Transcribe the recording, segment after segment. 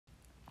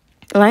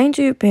Lying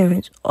to your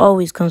parents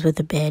always comes with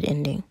a bad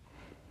ending.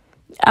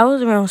 I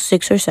was around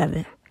 6 or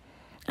 7.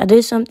 I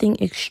did something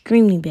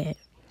extremely bad.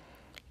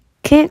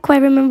 Can't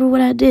quite remember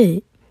what I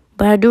did,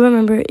 but I do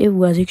remember it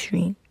was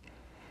extreme.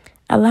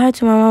 I lied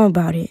to my mom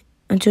about it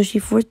until she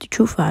forced the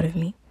truth out of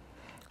me.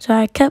 So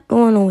I kept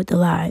going on with the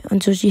lie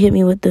until she hit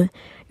me with the,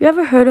 "You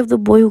ever heard of the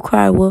boy who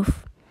cried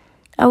wolf?"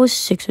 I was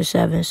 6 or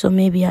 7, so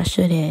maybe I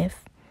should have.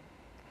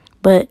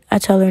 But I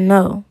tell her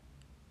no.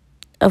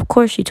 Of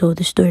course she told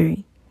the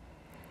story.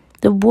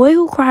 The Boy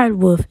Who Cried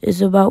Wolf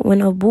is about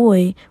when a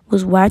boy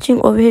was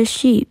watching over his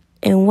sheep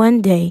and one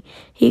day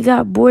he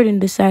got bored and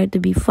decided to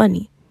be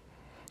funny.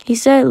 He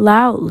said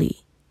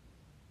loudly,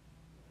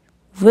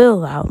 real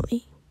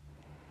loudly,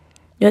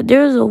 that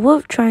there was a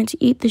wolf trying to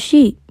eat the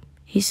sheep.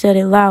 He said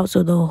it loud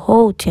so the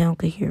whole town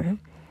could hear him.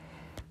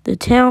 The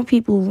town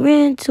people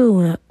ran to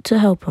him to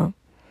help him,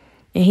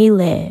 and he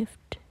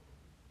laughed.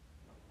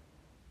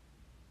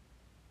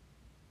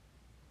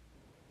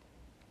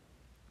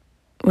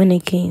 When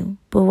it came.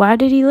 But why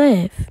did he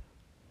laugh?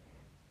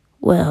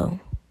 Well,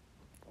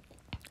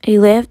 he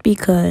laughed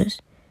because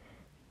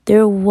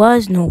there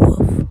was no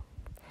wolf.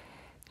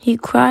 He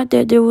cried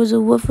that there was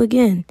a wolf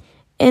again,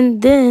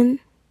 and then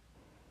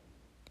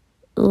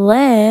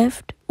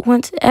laughed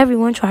once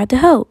everyone tried to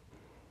help.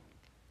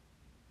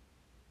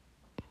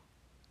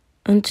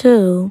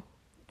 Until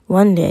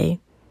one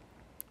day,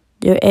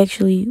 there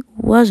actually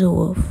was a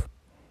wolf.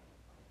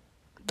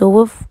 The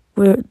wolf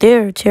was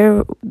there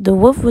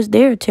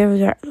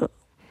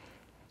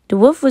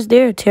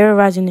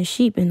terrorizing the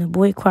sheep, and the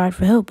boy cried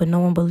for help, but no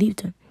one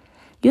believed him.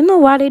 You know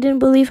why they didn't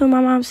believe him,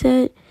 my mom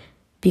said?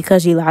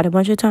 Because he lied a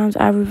bunch of times,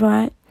 I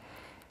replied.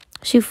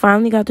 She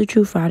finally got the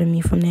truth out of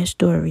me from that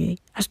story.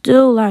 I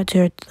still lied to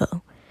her,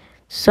 though.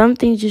 Some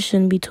things just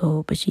shouldn't be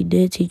told, but she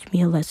did teach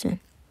me a lesson.